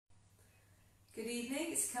Good evening,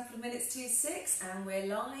 it's a couple of minutes to 6 and we're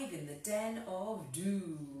live in the Den of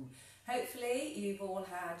Doom. Hopefully you've all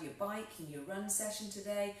had your bike and your run session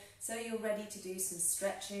today, so you're ready to do some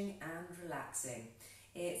stretching and relaxing.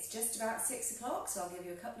 It's just about 6 o'clock, so I'll give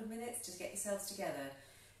you a couple of minutes to get yourselves together.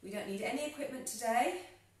 We don't need any equipment today,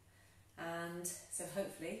 and so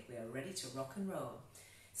hopefully we are ready to rock and roll.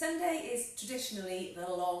 Sunday is traditionally the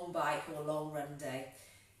long bike or long run day.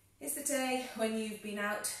 It's the day when you've been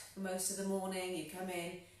out for most of the morning, you come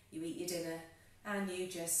in, you eat your dinner, and you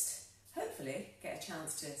just hopefully get a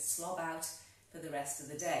chance to slob out for the rest of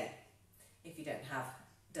the day, if you don't have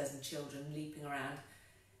a dozen children leaping around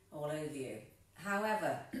all over you.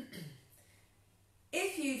 However,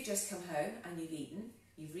 if you've just come home and you've eaten,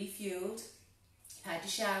 you've refueled, had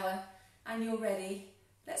your shower, and you're ready,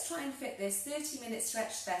 let's try and fit this 30-minute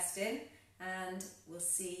stretch fest in, and we'll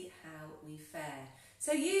see how we fare.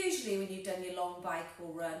 So usually when you've done your long bike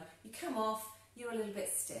or run, you come off, you're a little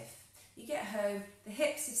bit stiff. You get home, the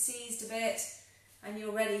hips have seized a bit, and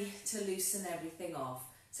you're ready to loosen everything off.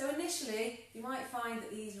 So initially, you might find that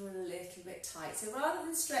these are a little bit tight. So rather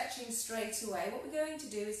than stretching straight away, what we're going to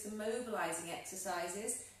do is some mobilising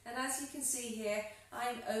exercises. And as you can see here,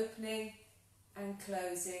 I'm opening and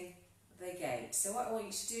closing the gate. So what I want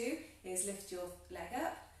you to do is lift your leg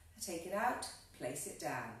up, take it out, place it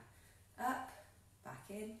down, up, back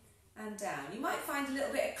in and down. You might find a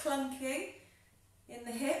little bit of clunking in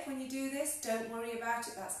the hip when you do this. Don't worry about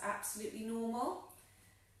it, that's absolutely normal.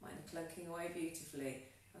 Mine are clunking away beautifully.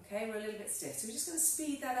 Okay, we're a little bit stiff, so we're just going to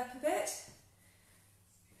speed that up a bit.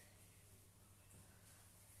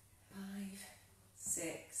 5,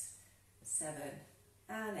 6, 7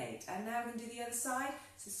 and 8. And now we're going to do the other side.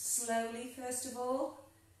 So slowly, first of all,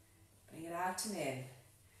 bring it out and in.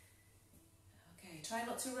 Try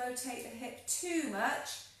not to rotate the hip too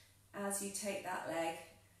much as you take that leg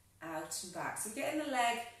out and back. So getting the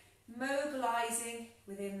leg mobilising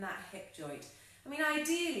within that hip joint. I mean,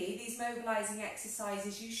 ideally, these mobilising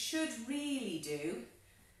exercises you should really do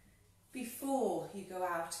before you go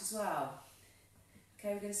out as well.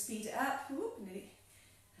 Okay, we're going to speed it up. Ooh, nearly.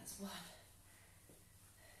 That's 1,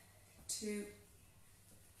 2,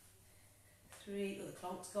 3. Oh, the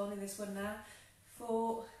clonk's gone in this one now.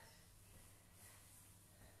 4,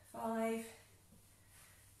 5,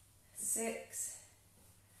 6,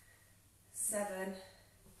 7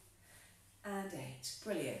 and 8.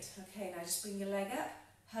 Brilliant. Okay, now just bring your leg up,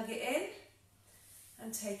 hug it in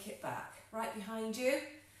and take it back. Right behind you,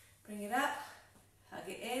 bring it up, hug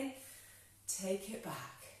it in, take it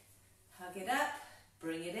back. Hug it up,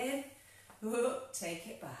 bring it in, take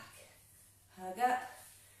it back. Hug up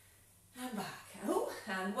and back. Oh,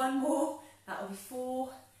 and one more, that'll be 4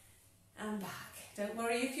 and back. Don't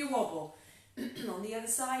worry if you wobble. On the other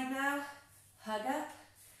side now, hug up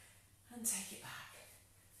and take it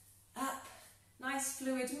back. Up, nice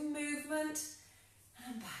fluid movement,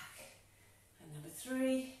 and back. And number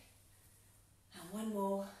 3, and one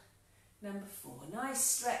more, number 4. Nice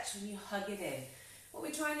stretch when you hug it in. What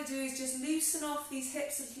we're trying to do is just loosen off these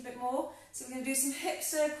hips a little bit more. So we're going to do some hip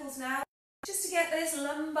circles now, just to get this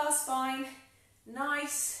lumbar spine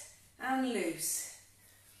nice and loose.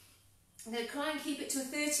 I'm going to try and keep it to a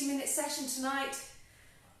 30-minute session tonight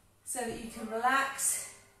so that you can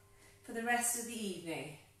relax for the rest of the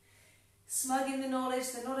evening. Smug in the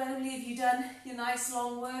knowledge that not only have you done your nice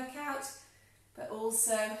long workout, but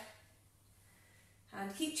also,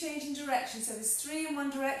 and keep changing direction. So there's 3 in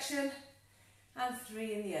one direction and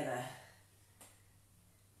 3 in the other.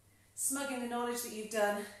 Smug in the knowledge that you've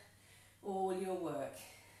done all your work.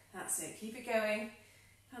 That's it, keep it going.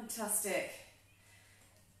 Fantastic.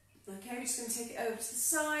 Okay, we're just going to take it over to the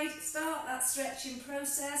side, start that stretching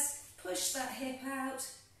process, push that hip out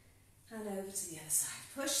and over to the other side.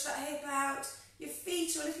 Push that hip out, your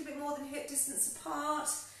feet are a little bit more than hip distance apart,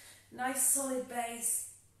 nice solid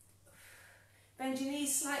base. Bend your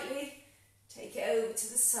knees slightly, take it over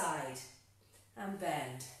to the side and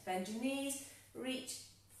bend. Bend your knees, reach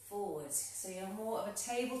forwards. So you're more of a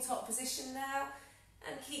tabletop position now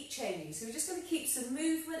and keep changing. So we're just going to keep some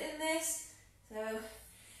movement in this. So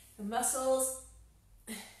the muscles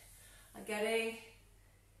are getting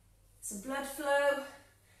some blood flow,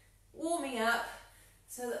 warming up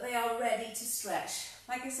so that they are ready to stretch.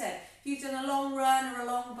 Like I said, if you've done a long run or a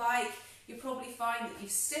long bike, you'll probably find that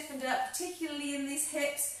you've stiffened up, particularly in these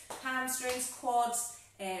hips, hamstrings, quads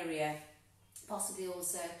area, possibly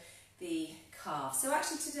also the calf. So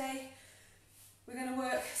actually today we're going to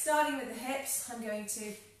work, starting with the hips. I'm going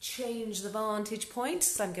to change the vantage point,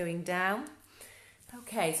 so I'm going down.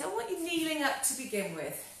 Okay, so I want you kneeling up to begin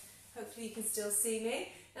with. Hopefully you can still see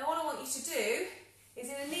me. Now what I want you to do is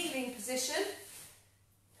in a kneeling position,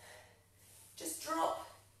 just drop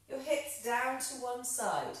your hips down to one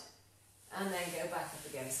side and then go back up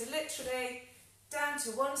again. So literally down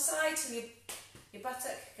to one side till your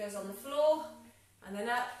buttock goes on the floor, and then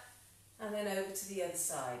up and then over to the other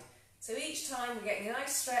side. So each time we're getting a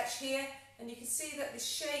nice stretch here, and you can see that the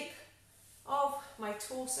shape of my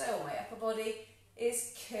torso or my upper body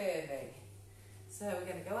is curving. So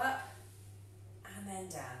we're going to go up and then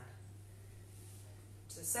down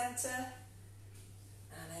to the centre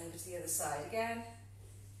and over to the other side again.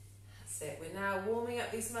 That's it. We're now warming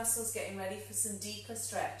up these muscles, getting ready for some deeper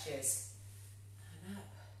stretches. And up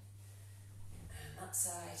and that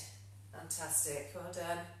side. Fantastic. Well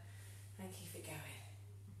done. And keep it going.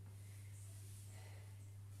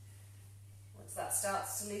 Once that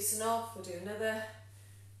starts to loosen off, we'll do another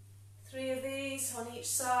 3 of these on each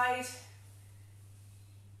side.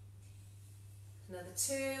 Another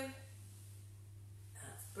 2.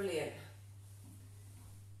 That's brilliant.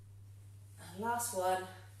 And last one.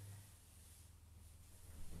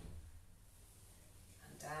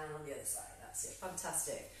 And down on the other side. That's it.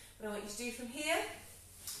 Fantastic. What I want you to do from here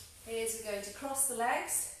is we're going to cross the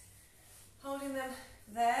legs, holding them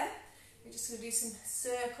there. We're just going to do some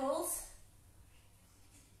circles.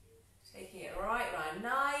 Taking it right round.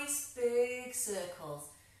 Nice big circles.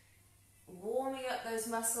 Warming up those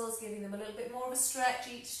muscles, giving them a little bit more of a stretch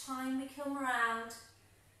each time we come around.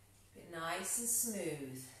 Keep it nice and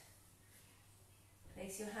smooth.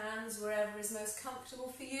 Place your hands wherever is most comfortable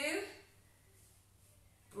for you.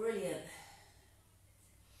 Brilliant.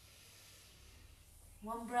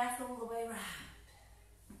 One breath all the way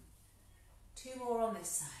around. 2 more on this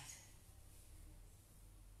side.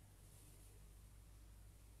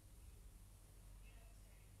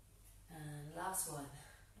 And last one.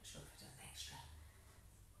 Not sure if I've done extra.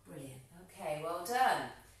 Brilliant. Okay, well done.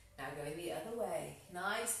 Now going the other way.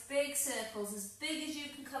 Nice big circles, as big as you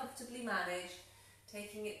can comfortably manage.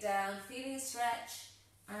 Taking it down, feeling a stretch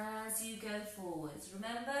as you go forwards.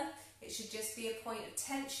 Remember, it should just be a point of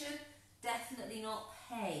tension, definitely not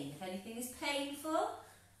pain. If anything is painful,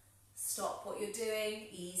 stop what you're doing,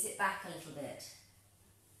 ease it back a little bit.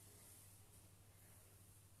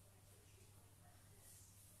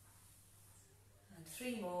 And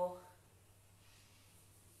 3 more.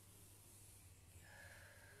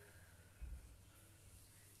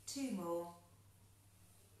 Two more.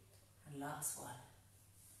 And last one.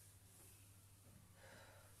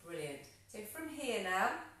 Brilliant. So from here now,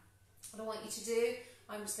 what I want you to do,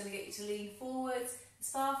 I'm just going to get you to lean forwards, as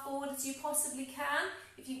far forward as you possibly can.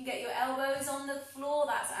 If you can get your elbows on the floor,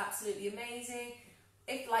 that's absolutely amazing.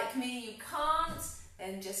 If, like me, you can't,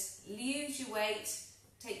 then just use your weight,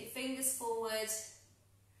 take your fingers forward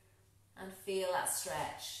and feel that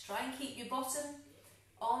stretch. Try and keep your bottom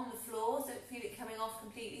on the floor, don't feel it coming off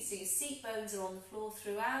completely, so your seat bones are on the floor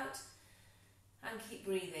throughout, and keep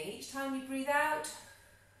breathing. Each time you breathe out,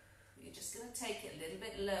 you're just going to take it a little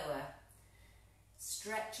bit lower,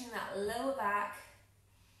 stretching that lower back.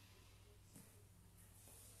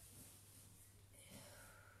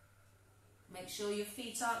 Make sure your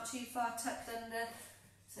feet aren't too far tucked under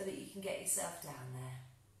so that you can get yourself down there.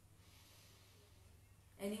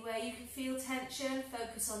 Anywhere you can feel tension,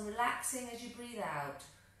 focus on relaxing as you breathe out.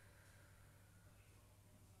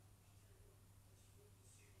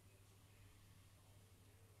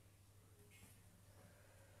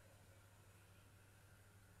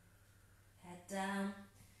 Head down.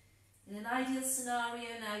 In an ideal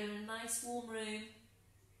scenario, now you're in a nice warm room,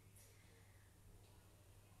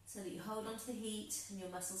 so that you hold on to the heat and your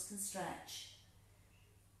muscles can stretch.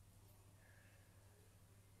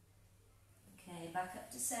 Okay, back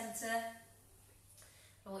up to centre.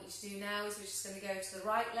 What I want you to do now is we're just going to go to the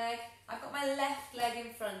right leg. I've got my left leg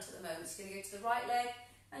in front at the moment. So you're going to go to the right leg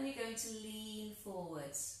and you're going to lean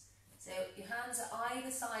forwards. So your hands are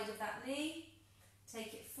either side of that knee.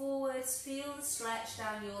 Take it forwards, feel the stretch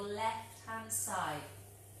down your left hand side.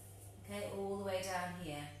 Okay, all the way down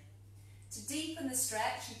here. To deepen the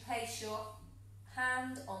stretch, you place your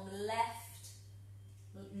hand on the left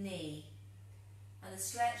knee. And the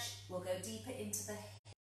stretch will go deeper into the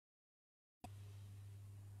hip.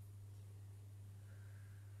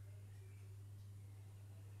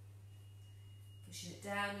 Pushing it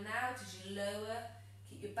down and out as you lower.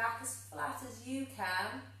 Keep your back as flat as you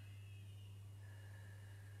can.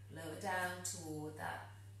 Lower down toward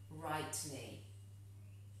that right knee.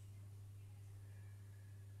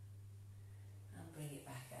 And bring it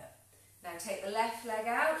back up. Now take the left leg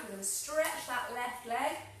out. We're going to stretch that left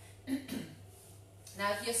leg.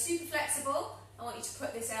 Now if you're super flexible, I want you to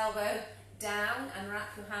put this elbow down and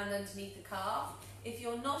wrap your hand underneath the calf. If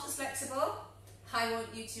you're not as flexible, I want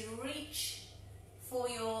you to reach for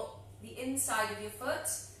your the inside of your foot.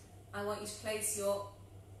 I want you to place your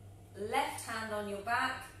left hand on your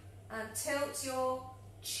back and tilt your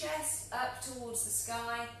chest up towards the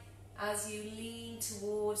sky as you lean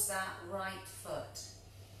towards that right foot.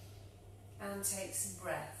 And take some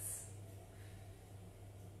breaths.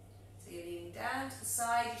 So you're leaning down to the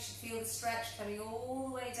side. You should feel the stretch coming all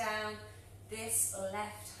the way down this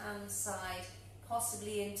left hand side,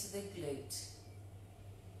 possibly into the glute.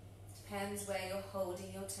 Depends where you're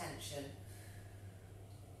holding your tension.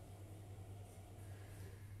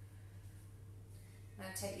 Now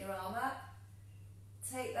take your arm up,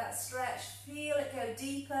 take that stretch, feel it go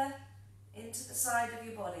deeper into the side of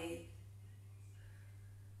your body.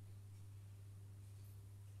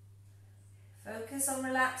 Focus on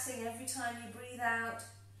relaxing every time you breathe out.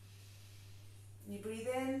 You breathe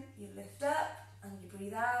in, you lift up, and you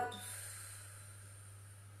breathe out.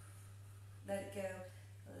 Let it go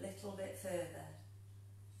a little bit further.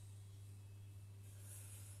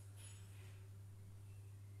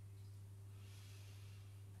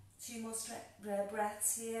 Two more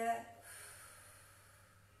breaths here.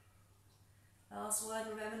 Last one,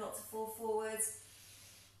 remember not to fall forwards.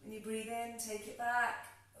 When you breathe in, take it back.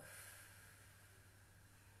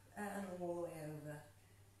 And all the way over.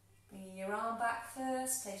 Bringing your arm back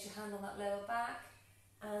first, place your hand on that lower back,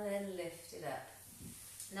 and then lift it up.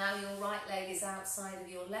 Now your right leg is outside of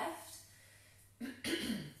your left.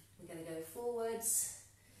 We're going to go forwards.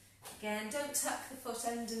 Again, don't tuck the foot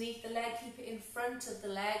underneath the leg, keep it in front of the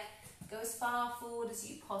leg. Go as far forward as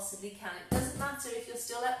you possibly can. It doesn't matter if you're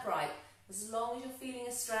still upright, as long as you're feeling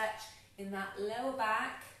a stretch in that lower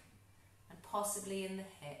back and possibly in the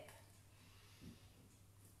hip.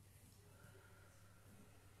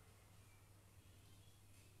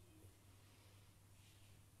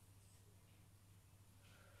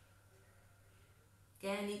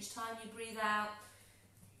 Again, each time you breathe out,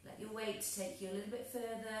 let your weight take you a little bit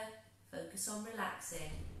further. Focus on relaxing.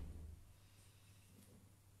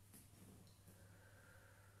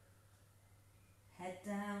 Head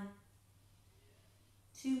down.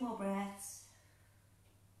 2 more breaths.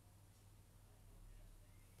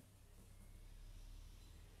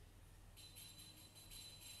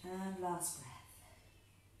 And last breath.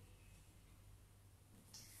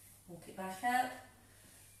 Walk it back up.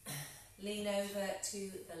 Lean over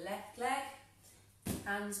to the left leg,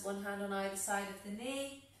 hands one hand on either side of the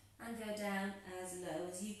knee, and go down as low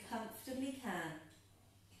as you comfortably can.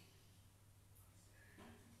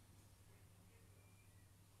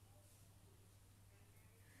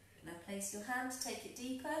 Now place your hand to take it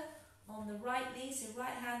deeper on the right knee, so right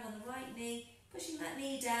hand on the right knee, pushing that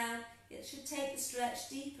knee down. It should take the stretch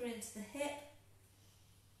deeper into the hip.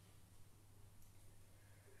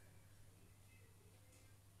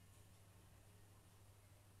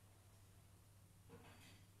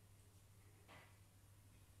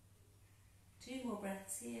 Two more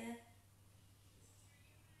breaths here.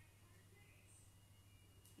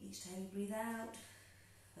 Each time you breathe out,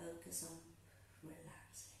 focus on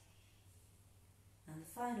relaxing. And the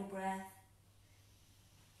final breath.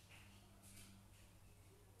 Okay.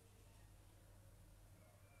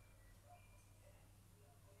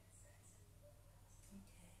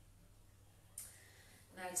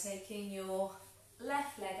 Now taking your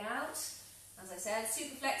left leg out, as I said,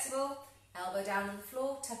 super flexible. Elbow down on the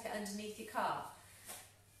floor, tuck it underneath your calf.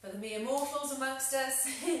 For the mere mortals amongst us,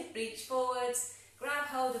 reach forwards, grab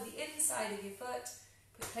hold of the inside of your foot,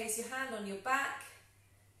 place your hand on your back,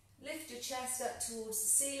 lift your chest up towards the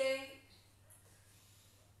ceiling.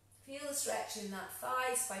 Feel the stretch in that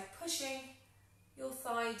thighs by pushing your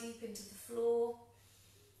thigh deep into the floor.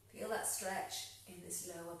 Feel that stretch in this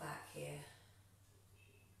lower back here.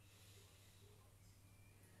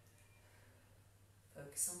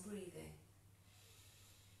 Focus on breathing.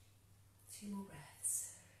 2 more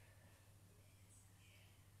breaths.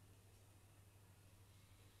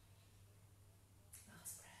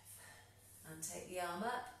 Last breath. And take the arm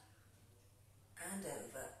up and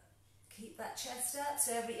over. Keep that chest up,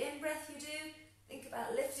 so every in-breath you do, think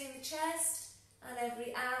about lifting the chest, and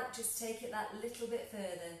every out, just take it that little bit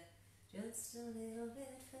further. Just a little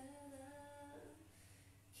bit further.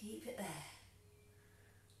 Keep it there.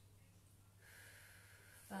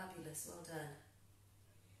 Fabulous, well done.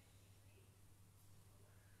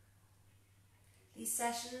 These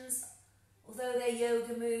sessions, although they're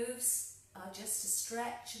yoga moves, are just to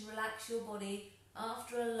stretch and relax your body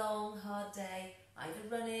after a long, hard day, either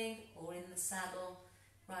running or in the saddle,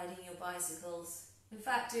 riding your bicycles, in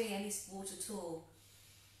fact doing any sport at all.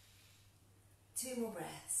 2 more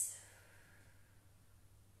breaths.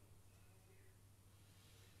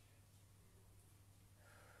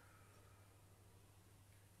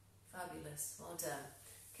 Fabulous, well done.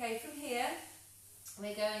 Okay, from here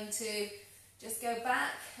we're going to just go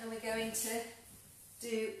back and we're going to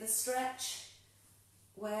do the stretch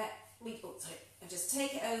where we, I just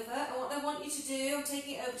take it over. What I want you to do, I'm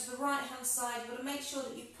taking it over to the right hand side. You've got to make sure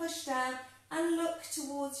that you push down and look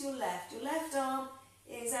towards your left. Your left arm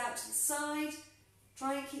is out to the side.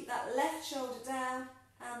 Try and keep that left shoulder down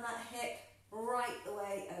and that hip right the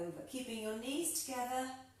way over. Keeping your knees together.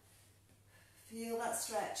 Feel that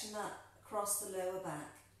stretch and that across the lower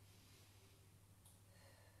back.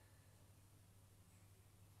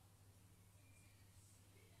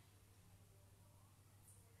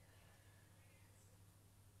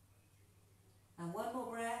 And one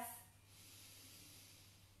more breath.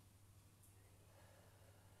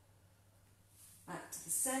 Back to the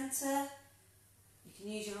centre. You can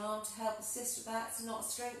use your arm to help assist with that. It's not a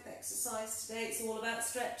strength exercise today, it's all about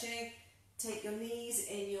stretching. Take your knees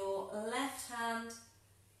in your left hand.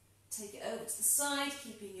 Take it over to the side,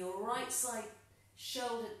 keeping your right side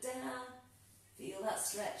shoulder down. Feel that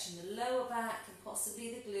stretch in the lower back and possibly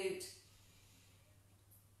the glute.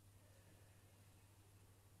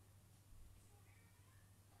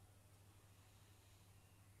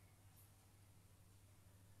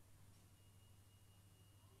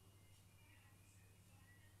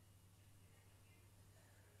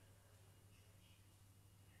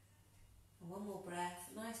 One more breath,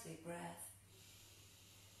 nice big breath.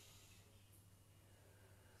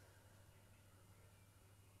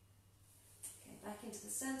 Okay, back into the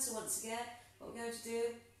centre once again. What we're going to do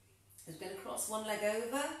is we're going to cross one leg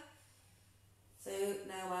over. So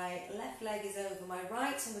now my left leg is over my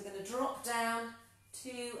right and we're going to drop down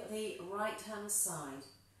to the right hand side.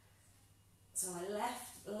 So my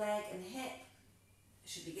left leg and hip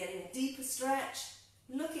should be getting a deeper stretch.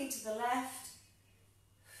 Looking to the left.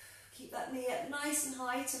 Keep that knee up nice and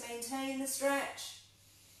high to maintain the stretch.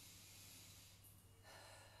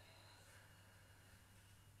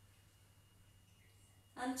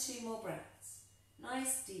 And 2 more breaths.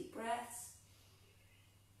 Nice deep breaths.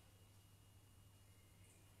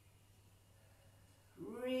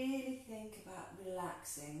 Really think about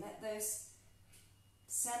relaxing. Let those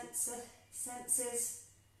senses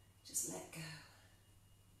just let go.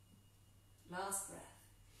 Last breath.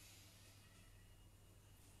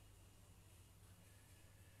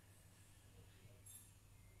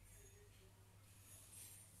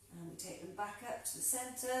 And we take them back up to the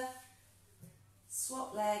centre.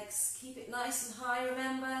 Swap legs. Keep it nice and high,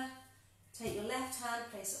 remember. Take your left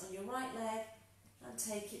hand, place it on your right leg and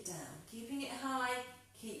take it down. Keeping it high,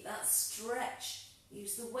 keep that stretch.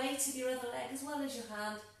 Use the weight of your other leg as well as your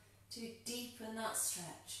hand to deepen that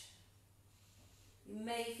stretch. You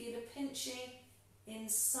may feel a pinching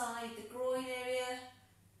inside the groin area.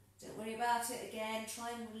 Don't worry about it again,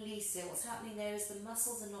 try and release it. What's happening there is the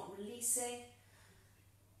muscles are not releasing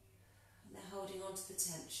and they're holding on to the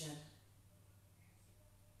tension.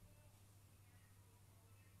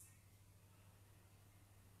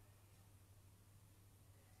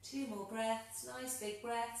 Two more breaths, nice big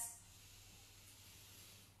breaths.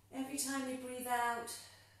 Every time we breathe out,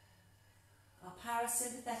 our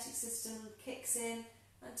parasympathetic system kicks in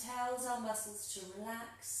and tells our muscles to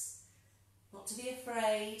relax, not to be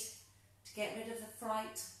afraid, to get rid of the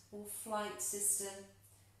fright or flight system,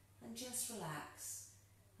 and just relax.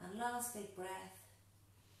 And last big breath.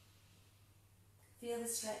 Feel the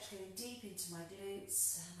stretch going deep into my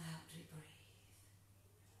glutes and out we breathe.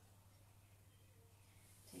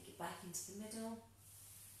 Take it back into the middle.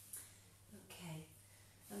 Okay,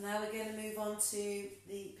 and now we're going to move on to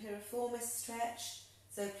the piriformis stretch.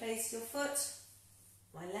 So place your foot,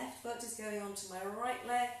 my left foot is going onto my right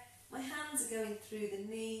leg, my hands are going through the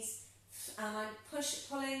knees, and I'm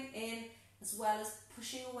pulling in as well as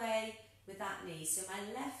pushing away with that knee. So my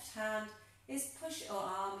left hand is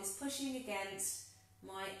arm is pushing against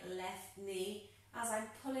my left knee as I'm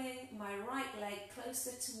pulling my right leg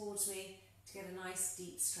closer towards me to get a nice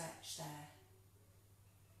deep stretch there.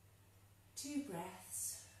 2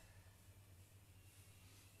 breaths.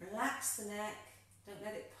 Relax the neck, don't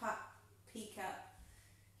let it peak up.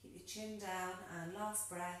 Keep your chin down, and last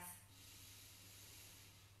breath.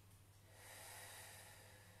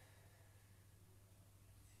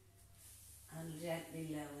 And gently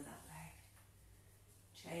lower that leg.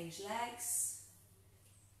 Change legs.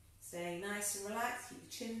 Staying nice and relaxed, keep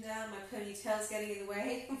your chin down. My ponytail's getting in the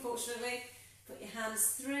way, unfortunately. Put your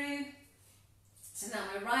hands through. So now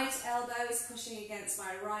my right elbow is pushing against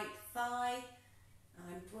my right thigh. And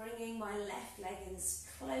I'm bringing my left leg in as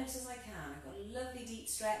close as I can. I've got a lovely deep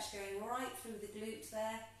stretch going right through the glute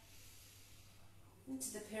there.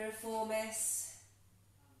 Into the piriformis.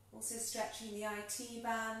 Also stretching the IT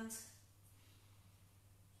band.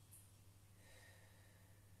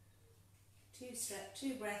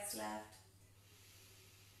 Two breaths left.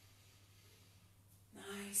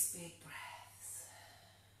 Nice big breaths.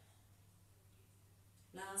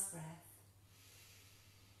 Last breath.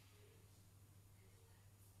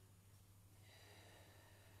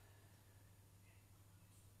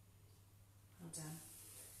 Well done.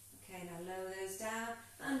 Okay, now lower those down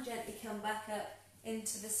and gently come back up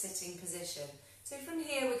into the sitting position. So from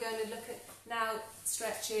here we're going to look at now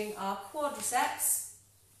stretching our quadriceps.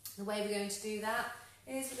 The way we're going to do that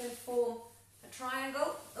is we're going to form a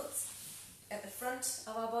triangle at the front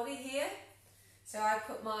of our body here. So I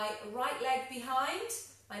put my right leg behind,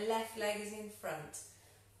 my left leg is in front.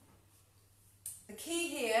 The key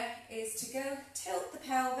here is to go tilt the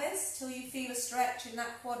pelvis till you feel a stretch in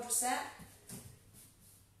that quadricep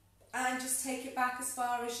and just take it back as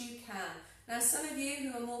far as you can. Now some of you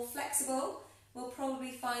who are more flexible will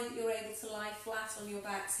probably find that you're able to lie flat on your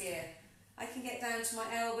backs here. I can get down to my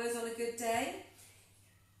elbows on a good day.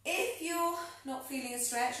 If you're not feeling a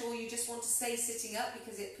stretch or you just want to stay sitting up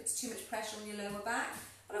because it puts too much pressure on your lower back,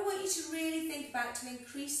 what I want you to really think about to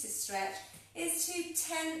increase this stretch is to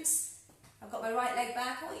tense. I've got my right leg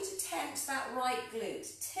back. I want you to tense that right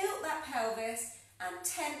glute. Tilt that pelvis and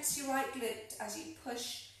tense your right glute as you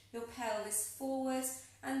push your pelvis forwards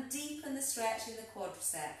and deepen the stretch in the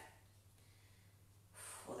quadricep.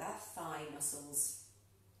 Or that thigh muscles.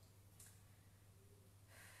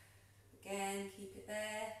 Again, keep it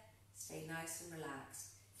there. Stay nice and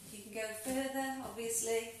relaxed. If you can go further,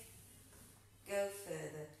 obviously, go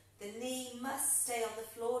further. The knee must stay on the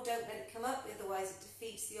floor. Don't let it come up, otherwise it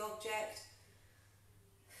defeats the object.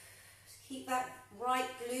 Keep that right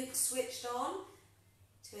glute switched on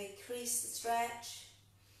to increase the stretch.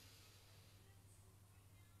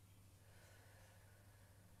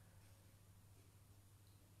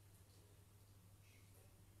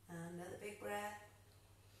 And another big breath.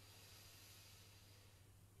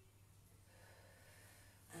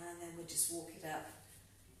 And then we'll just walk it up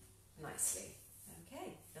nicely.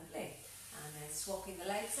 Okay, lovely. And then swapping the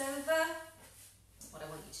legs over. What I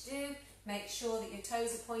want you to do, make sure that your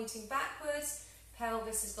toes are pointing backwards,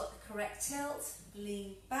 pelvis has got the correct tilt,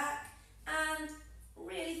 lean back, and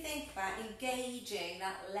really think about engaging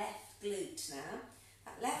that left glute now.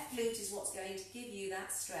 That left glute is what's going to give you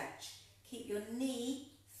that stretch. Keep your knee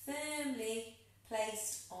firmly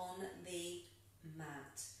placed on the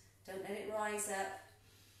mat. Don't let it rise up.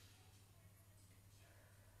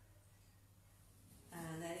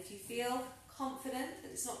 And then if you feel confident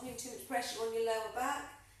that it's not putting too much pressure on your lower back,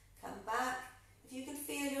 come back. If you can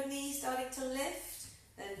feel your knees starting to lift,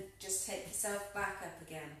 then just take yourself back up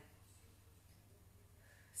again.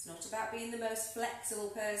 It's not about being the most flexible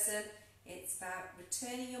person, it's about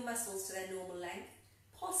returning your muscles to their normal length,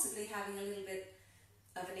 possibly having a little bit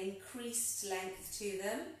of an increased length to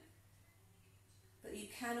them, but you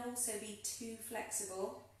can also be too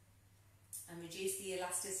flexible and reduce the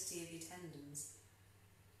elasticity of your tendons.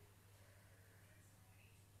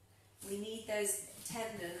 We need those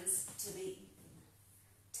tendons to be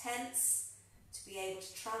tense, to be able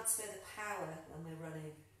to transfer the power when we're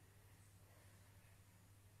running.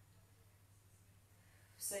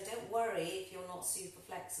 So don't worry if you're not super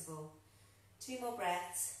flexible. 2 more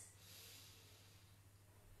breaths.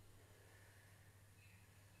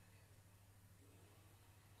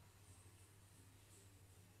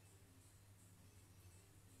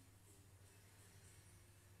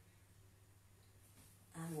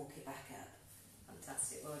 And walk it back up.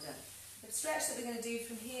 Fantastic, well done. The stretch that we're going to do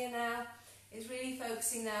from here now is really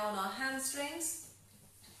focusing now on our hamstrings.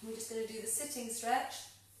 We're just going to do the sitting stretch.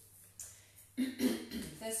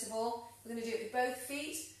 First of all, we're going to do it with both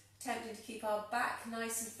feet, attempting to keep our back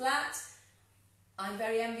nice and flat. I'm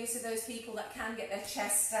very envious of those people that can get their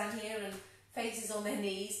chests down here and faces on their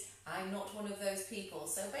knees. I'm not one of those people.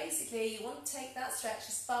 So basically, you want to take that stretch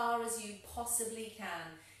as far as you possibly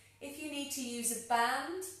can. If you need to use a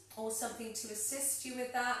band or something to assist you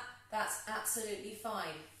with that, that's absolutely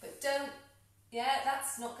fine. But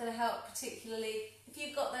that's not going to help particularly. If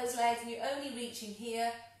you've got those legs and you're only reaching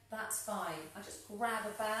here, that's fine. I just grab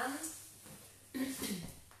a band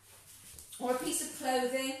or a piece of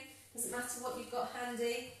clothing, doesn't matter what you've got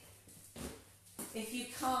handy, if you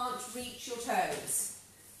can't reach your toes.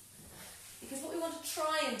 Because what we want to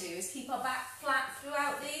try and do is keep our back flat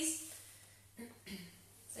throughout these.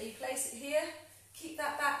 So you place it here, keep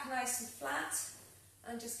that back nice and flat,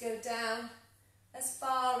 and just go down as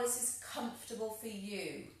far as is comfortable for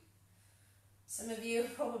you. Some of you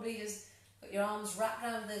have probably just got your arms wrapped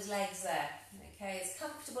around those legs there. Okay, as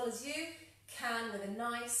comfortable as you can with a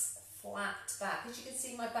nice flat back. As you can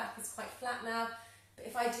see, my back is quite flat now, but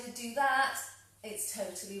if I did do that, it's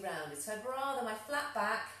totally rounded. So I'd rather my flat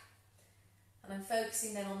back, and I'm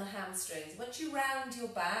focusing then on the hamstrings. Once you round your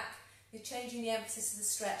back, you're changing the emphasis of the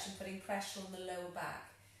stretch and putting pressure on the lower back.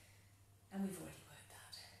 And we've already worked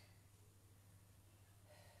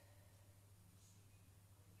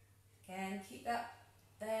that. Again, keep that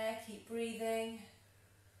there, keep breathing.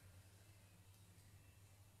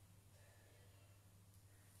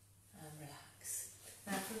 And relax.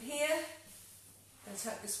 Now from here, I'm going to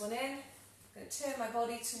tuck this one in. I'm going to turn my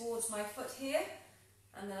body towards my foot here.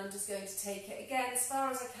 And then I'm just going to take it again as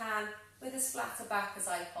far as I can with as flat a back as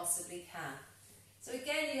I possibly can. So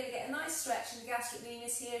again, you're going to get a nice stretch in the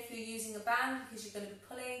gastrocnemius here if you're using a band, because you're going to be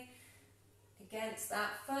pulling against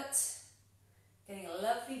that foot, getting a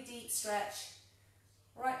lovely deep stretch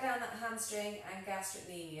right down that hamstring and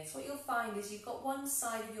gastrocnemius. What you'll find is you've got one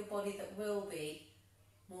side of your body that will be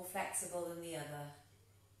more flexible than the other.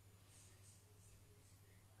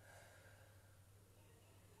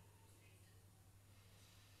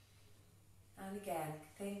 And again,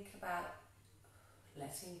 think about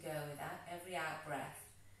letting go with that every out breath.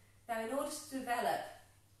 Now, in order to develop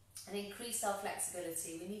and increase our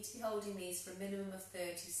flexibility, we need to be holding these for a minimum of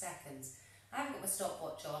 30 seconds. I haven't got my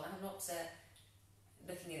stopwatch on, I'm not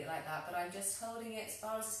looking at it like that, but I'm just holding it as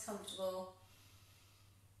far as it's comfortable,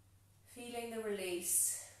 feeling the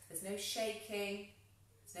release. There's no shaking,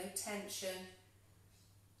 there's no tension.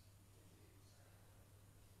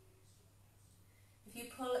 If you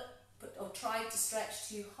pull or try to stretch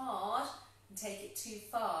too hard and take it too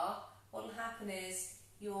far, what will happen is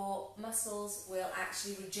your muscles will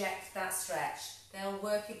actually reject that stretch. They'll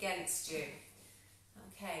work against you.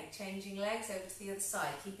 Okay, changing legs over to the other side,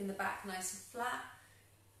 keeping the back nice and flat.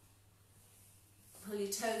 Pull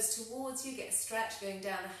your toes towards you, get a stretch going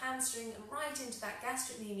down the hamstring and right into that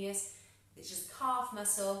gastrocnemius, which is the calf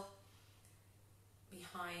muscle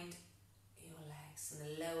behind your legs and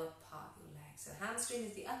the lower part of your legs. So the hamstring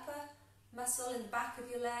is the upper muscle in the back of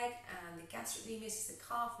your leg, and the gastrocnemius is the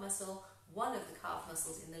calf muscle, one of the calf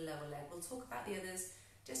muscles in the lower leg. We'll talk about the others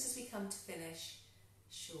just as we come to finish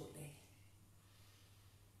shortly.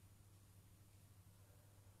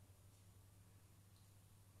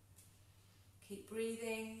 Keep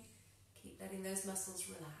breathing, keep letting those muscles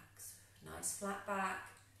relax. Nice flat back.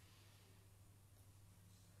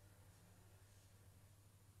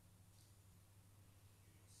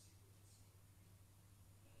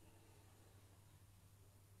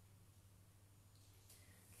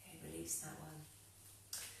 That one.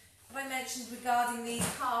 What I mentioned regarding these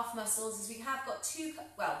calf muscles is we have got two,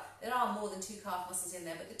 well, there are more than two calf muscles in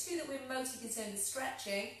there, but the two that we're mostly concerned with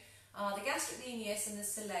stretching are the gastrocnemius and the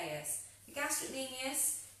soleus. The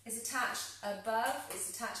gastrocnemius is attached above, it's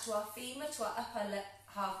attached to our femur, to our upper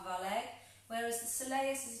half of our leg, whereas the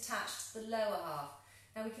soleus is attached to the lower half.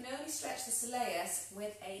 Now we can only stretch the soleus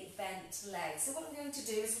with a bent leg. So what I'm going to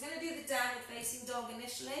do is we're going to do the downward facing dog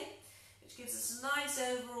initially, which gives us a nice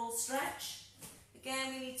overall stretch.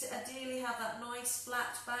 Again, we need to ideally have that nice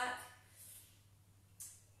flat back.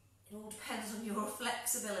 It all depends on your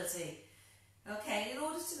flexibility. Okay, in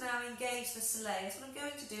order to now engage the soleus, what I'm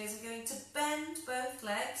going to do is I'm going to bend both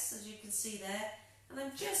legs, as you can see there, and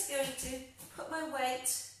I'm just going to put my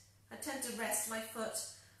weight, I tend to rest my foot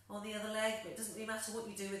on the other leg, but it doesn't really matter what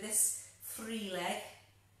you do with this free leg.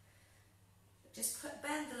 Just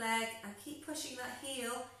bend the leg and keep pushing that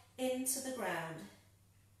heel into the ground.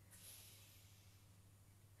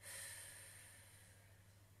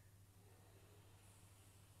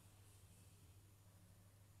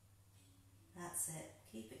 That's it.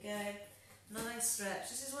 Keep it going. Nice stretch.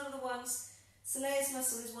 This is one of the ones, soleus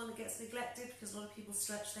muscle is one that gets neglected because a lot of people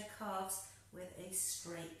stretch their calves with a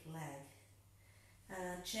straight leg.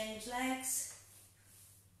 And change legs.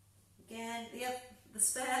 Again, the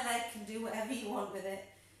spare leg can do whatever you want with it.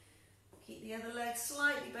 Keep the other leg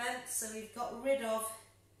slightly bent so we've got rid of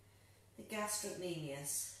the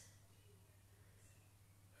gastrocnemius.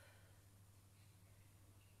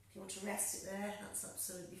 If you want to rest it there, that's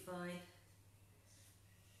absolutely fine.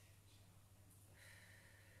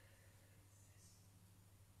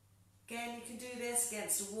 Again, you can do this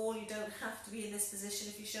against a wall. You don't have to be in this position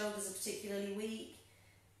if your shoulders are particularly weak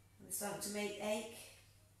and they're starting to make ache.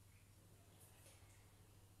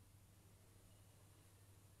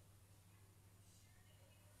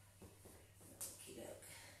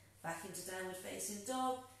 Back into downward facing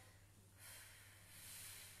dog.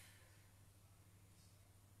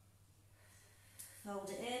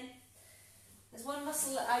 Hold it in. There's one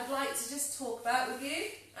muscle that I'd like to just talk about with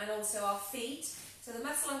you, and also our feet. So the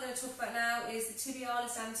muscle I'm going to talk about now is the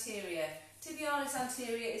tibialis anterior. Tibialis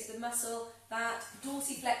anterior is the muscle that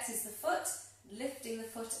dorsiflexes the foot, lifting the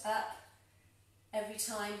foot up every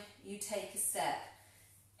time you take a step.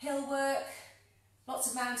 Hill work, lots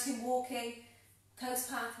of mountain walking, coast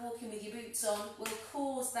path walking with your boots on will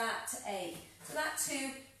cause that to ache. So that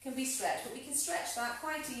too can be stretched, but we can stretch that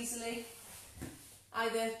quite easily,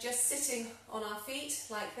 either just sitting on our feet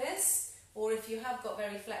like this, or if you have got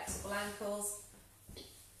very flexible ankles,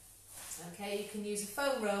 okay, you can use a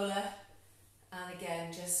foam roller, and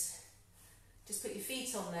again just put your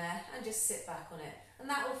feet on there and just sit back on it, and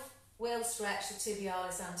that will stretch the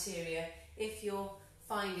tibialis anterior if you're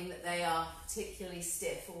finding that they are particularly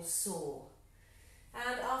stiff or sore.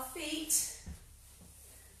 And our feet,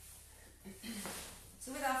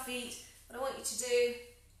 so with our feet, what I want you to do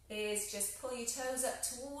is just pull your toes up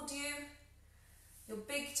toward you, your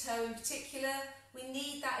big toe in particular. We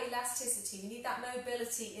need that elasticity, we need that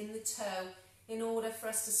mobility in the toe in order for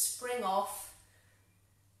us to spring off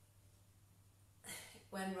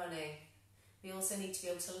when running. We also need to be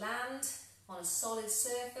able to land on a solid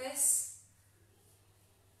surface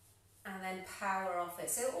and then power off it.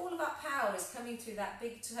 So all of our power is coming through that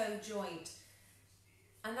big toe joint,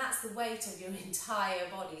 and that's the weight of your entire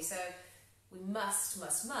body. So we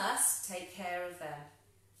must take care of them.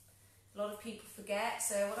 A lot of people forget,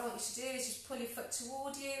 so what I want you to do is just pull your foot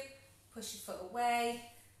toward you, push your foot away,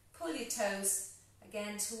 pull your toes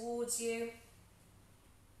again towards you.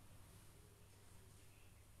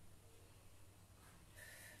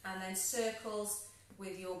 And then circles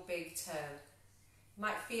with your big toe. You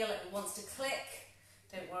might feel it wants to click,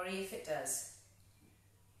 don't worry if it does.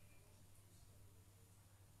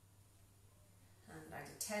 And I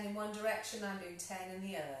did 10 in one direction, I'm doing 10 in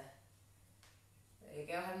the other. There you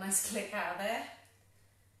go, have a nice click out of there.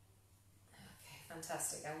 Okay,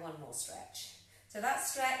 fantastic, and one more stretch. So that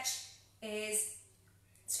stretch is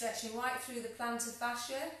stretching right through the plantar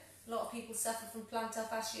fascia. A lot of people suffer from plantar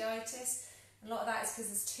fasciitis. A lot of that is because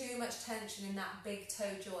there's too much tension in that big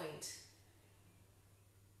toe joint.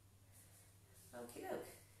 Okie doke.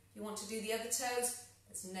 If you want to do the other toes,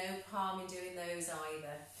 there's no harm in doing those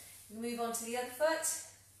either. We move on to the other foot.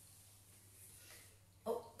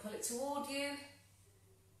 Oh, pull it toward you.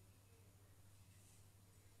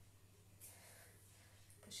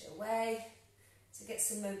 Push it away to get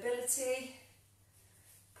some mobility.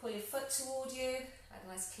 Pull your foot toward you. Add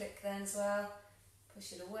a nice click then as well.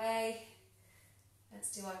 Push it away.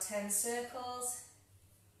 Let's do our 10 circles.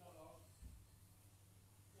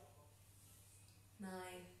 9,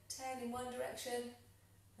 10 in one direction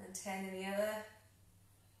and 10 in the other.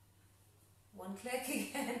 One click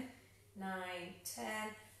again. 9, 10.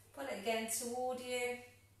 Pull it again toward you.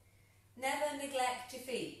 Never neglect your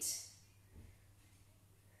feet.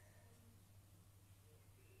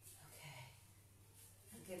 Okay.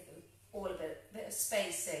 And give them all a bit of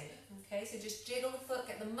spacing. Okay, so just jiggle the foot,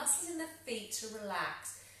 get the muscles in the feet to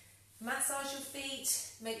relax. Massage your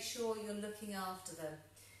feet, make sure you're looking after them.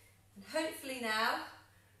 And hopefully now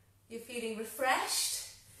you're feeling refreshed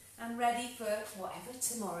and ready for whatever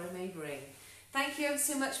tomorrow may bring. Thank you ever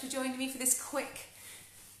so much for joining me for this quick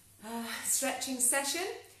stretching session.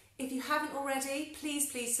 If you haven't already, please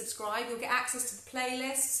subscribe. You'll get access to the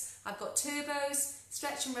playlists. I've got turbos,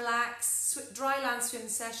 stretch and relax, dry land swim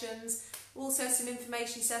sessions, also some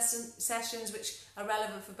information sessions which are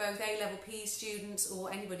relevant for both A-level PE students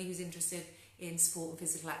or anybody who's interested in sport and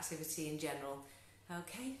physical activity in general.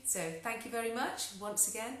 Okay, so thank you very much once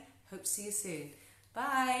again. Hope to see you soon.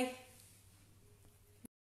 Bye.